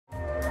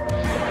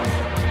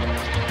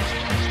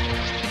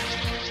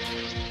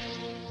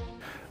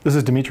This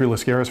is Dimitri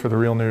Lascaris for The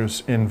Real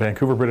News in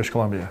Vancouver, British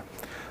Columbia.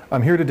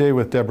 I'm here today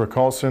with Deborah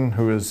Carlson,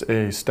 who is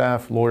a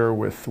staff lawyer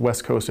with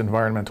West Coast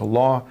Environmental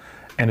Law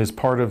and is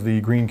part of the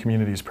Green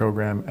Communities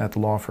program at the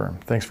law firm.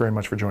 Thanks very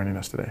much for joining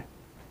us today.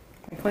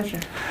 My pleasure.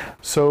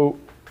 So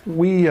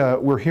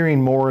we're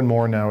hearing more and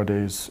more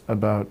nowadays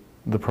about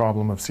the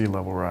problem of sea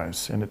level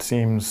rise, and it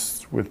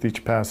seems with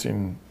each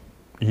passing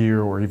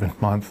year or even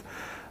month,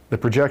 the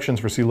projections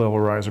for sea level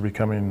rise are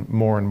becoming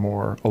more and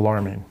more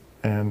alarming,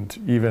 and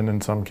even in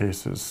some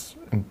cases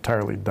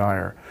entirely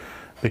dire,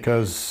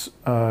 because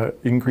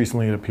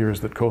increasingly it appears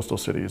that coastal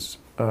cities,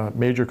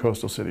 major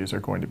coastal cities, are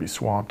going to be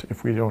swamped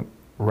if we don't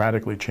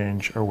radically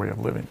change our way of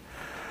living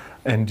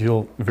and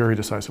deal very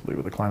decisively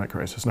with the climate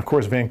crisis. And of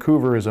course,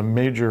 Vancouver is a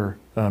major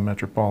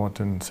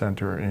metropolitan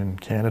center in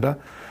Canada.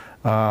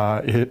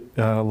 It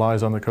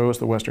lies on the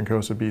coast, the western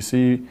coast of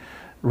BC.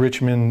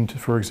 Richmond,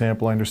 for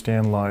example, I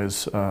understand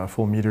lies a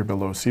full meter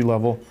below sea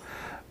level.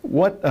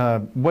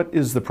 What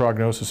is the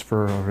prognosis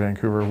for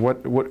Vancouver?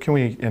 What can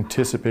we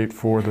anticipate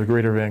for the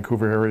greater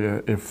Vancouver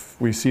area if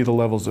we see the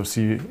levels of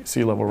sea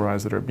level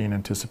rise that are being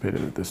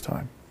anticipated at this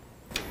time?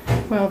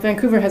 Well,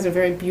 Vancouver has a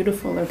very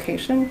beautiful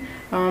location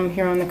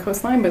here on the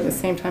coastline, but at the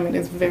same time it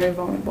is very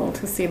vulnerable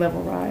to sea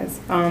level rise.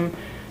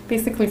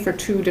 Basically for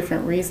two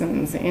different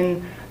reasons.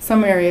 In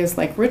some areas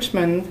like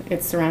Richmond,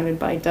 it's surrounded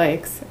by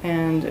dikes,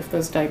 and if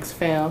those dikes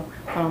fail,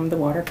 the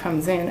water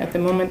comes in. At the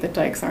moment, the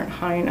dikes aren't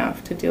high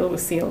enough to deal with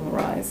sea level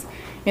rise.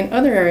 In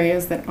other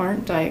areas that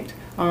aren't diked,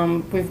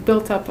 we've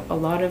built up a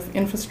lot of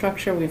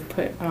infrastructure. We've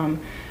put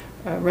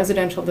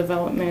residential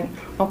development,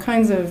 all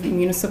kinds of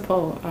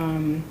municipal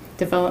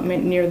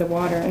development near the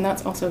water, and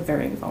that's also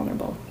very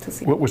vulnerable to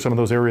sea. What were some of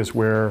those areas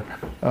where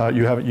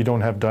you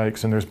don't have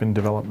dikes and there's been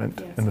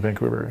development in the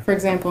Vancouver area? For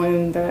example,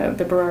 in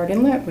the Burrard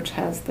Inlet, which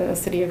has the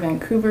City of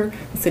Vancouver,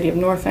 the City of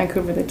North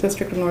Vancouver, the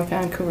District of North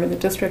Vancouver, the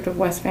District of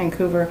West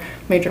Vancouver,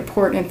 major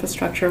port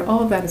infrastructure,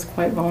 all of that is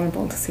quite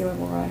vulnerable to sea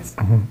level rise.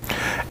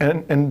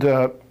 Mm-hmm. And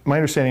my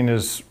understanding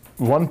is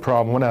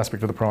one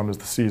aspect of the problem is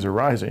the seas are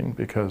rising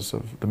because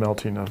of the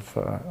melting of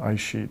ice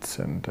sheets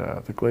and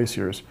the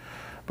glaciers,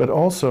 but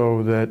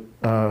also that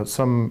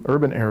some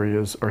urban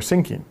areas are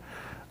sinking,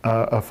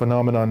 a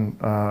phenomenon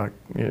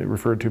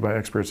referred to by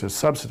experts as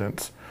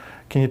subsidence.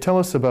 Can you tell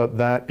us about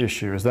that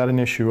issue? Is that an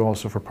issue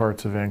also for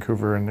parts of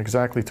Vancouver, and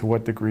exactly to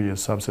what degree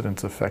is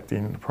subsidence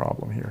affecting the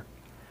problem here?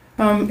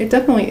 It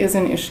definitely is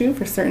an issue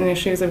for certain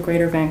issues of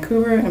Greater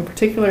Vancouver, in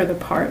particular the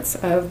parts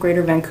of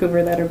Greater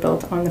Vancouver that are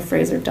built on the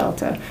Fraser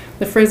Delta.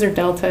 The Fraser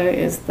Delta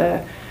is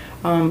the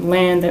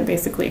land that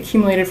basically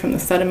accumulated from the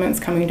sediments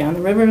coming down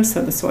the river,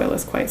 so the soil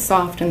is quite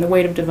soft, and the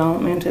weight of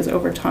development is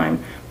over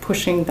time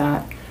pushing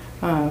that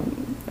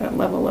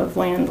level of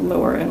land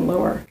lower and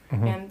lower.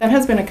 Mm-hmm. And that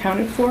has been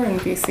accounted for in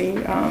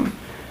BC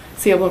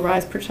sea level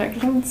rise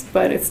projections,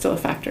 but it's still a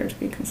factor to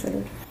be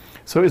considered.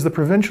 So is the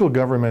provincial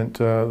government,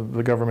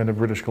 the government of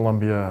British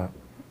Columbia,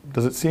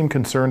 does it seem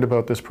concerned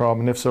about this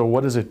problem? And if so,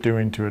 what is it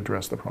doing to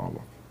address the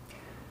problem?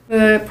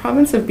 The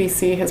province of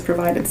BC has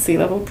provided sea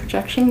level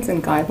projections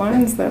and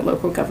guidelines that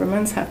local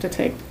governments have to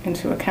take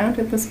into account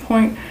at this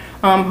point.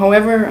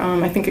 However,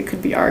 I think it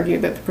could be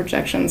argued that the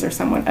projections are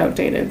somewhat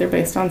outdated. They're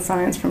based on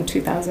science from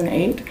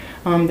 2008.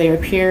 They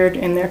appeared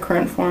in their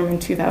current form in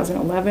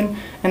 2011,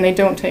 and they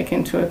don't take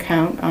into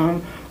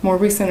account more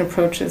recent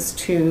approaches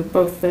to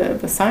both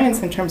the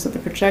science in terms of the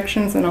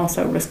projections and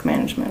also risk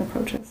management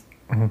approaches.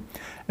 Mm-hmm.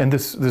 And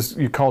this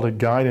you called it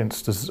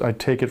guidance. I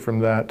take it from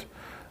that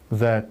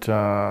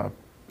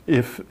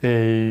if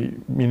a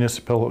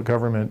municipal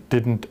government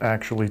didn't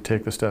actually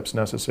take the steps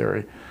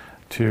necessary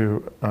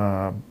to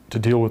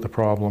deal with the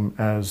problem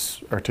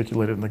as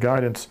articulated in the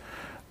guidance,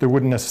 there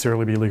wouldn't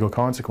necessarily be legal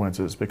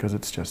consequences because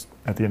it's just,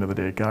 at the end of the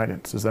day,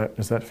 guidance. Is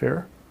that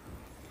fair?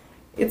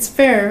 It's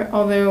fair,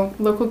 although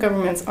local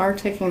governments are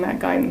taking that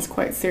guidance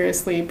quite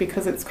seriously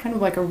because it's kind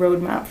of like a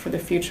roadmap for the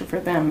future for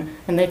them,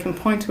 and they can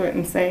point to it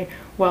and say,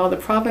 well, the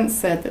province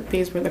said that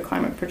these were the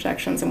climate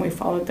projections and we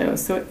followed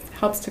those, so it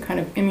helps to kind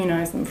of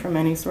immunize them from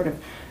any sort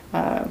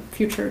of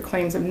future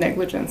claims of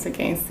negligence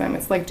against them.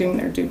 It's like doing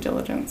their due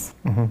diligence.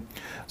 Mm-hmm.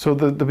 So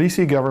the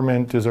BC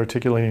government is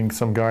articulating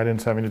some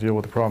guidance having to deal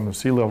with the problem of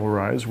sea level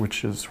rise,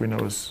 which, as we know,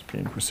 is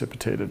being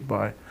precipitated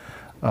by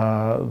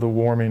the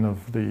warming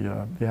of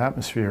the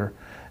atmosphere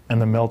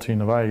and the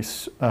melting of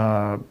ice.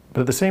 But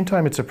at the same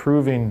time, it's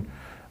approving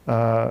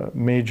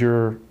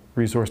major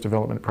resource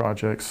development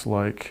projects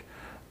like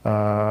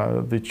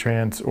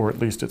or at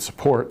least it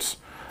supports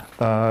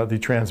the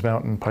Trans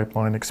Mountain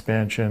pipeline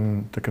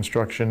expansion, the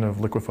construction of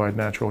liquefied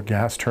natural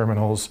gas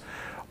terminals,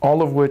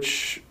 all of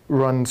which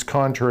runs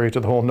contrary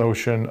to the whole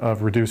notion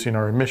of reducing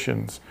our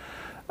emissions.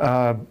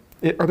 Are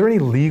there any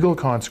legal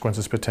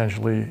consequences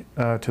potentially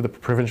to the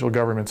provincial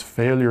government's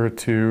failure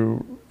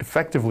to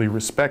effectively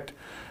respect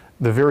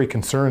the very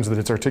concerns that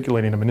it's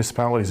articulating to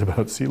municipalities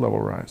about sea level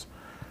rise?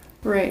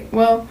 Right.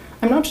 Well,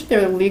 I'm not sure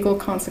there are legal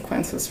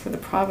consequences for the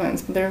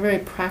province, but there are very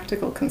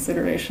practical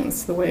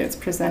considerations to the way it's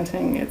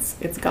presenting its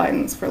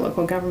guidance for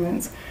local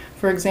governments.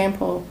 For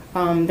example,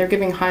 they're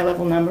giving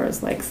high-level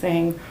numbers like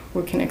saying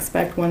we can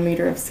expect 1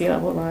 meter of sea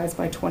level rise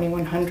by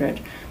 2100.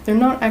 They're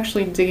not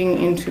actually digging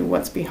into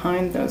what's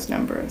behind those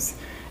numbers.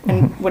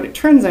 And what it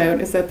turns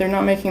out is that they're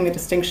not making the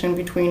distinction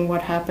between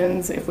what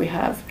happens if we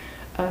have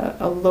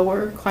a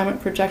lower climate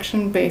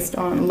projection based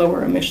on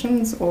lower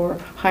emissions or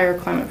higher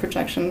climate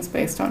projections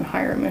based on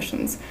higher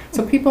emissions.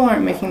 So people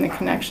aren't making the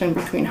connection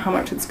between how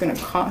much it's going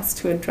to cost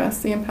to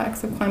address the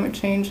impacts of climate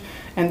change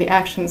and the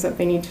actions that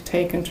they need to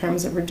take in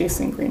terms of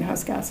reducing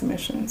greenhouse gas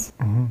emissions.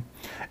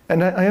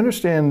 And I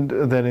understand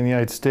that in the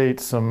United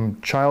States, some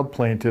child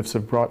plaintiffs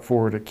have brought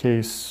forward a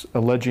case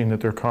alleging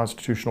that their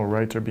constitutional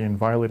rights are being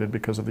violated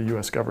because of the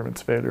U.S.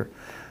 government's failure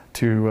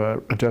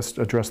to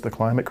address the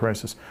climate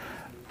crisis.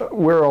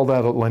 Where all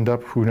that will end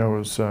up, who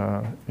knows?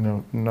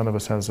 None of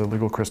us has a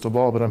legal crystal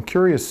ball, but I'm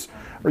curious,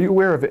 are you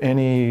aware of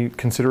any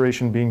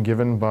consideration being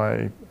given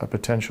by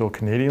potential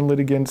Canadian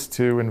litigants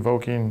to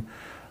invoking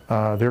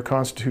their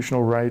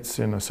constitutional rights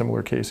in a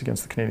similar case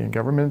against the Canadian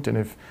government?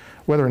 And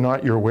whether or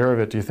not you're aware of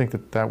it, do you think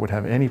that that would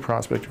have any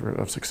prospect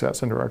of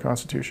success under our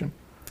Constitution?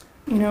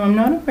 I'm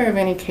not aware of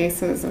any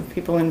cases of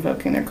people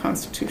invoking their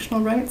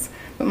constitutional rights,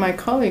 but my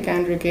colleague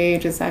Andrew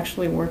Gage is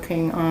actually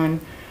working on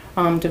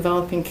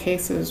developing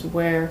cases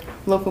where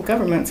local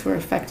governments who are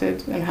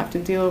affected and have to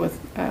deal with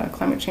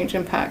climate change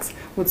impacts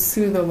would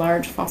sue the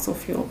large fossil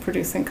fuel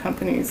producing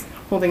companies,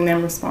 holding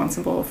them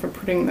responsible for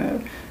putting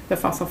the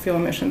fossil fuel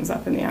emissions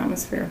up in the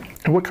atmosphere.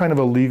 And what kind of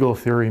a legal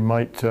theory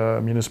might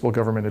municipal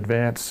government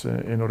advance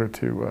in order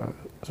to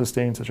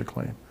sustain such a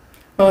claim?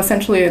 Well,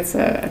 essentially it's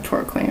a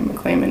tort claim, a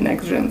claim in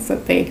negligence,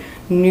 that they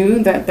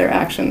knew that their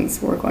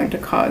actions were going to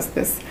cause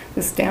this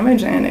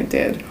damage, and it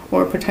did,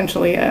 or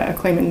potentially a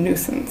claim in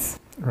nuisance.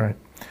 Right.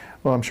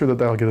 Well, I'm sure that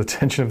that'll get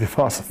attention of the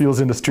fossil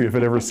fuels industry if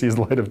it ever sees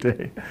the light of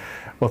day.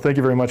 Well, thank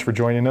you very much for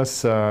joining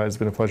us. It's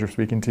been a pleasure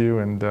speaking to you,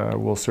 and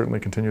we'll certainly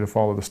continue to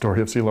follow the story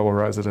of sea level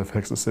rise that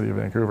affects the city of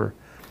Vancouver.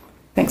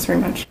 Thanks very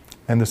much.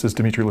 And this is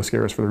Dimitri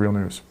Lascaris for The Real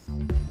News.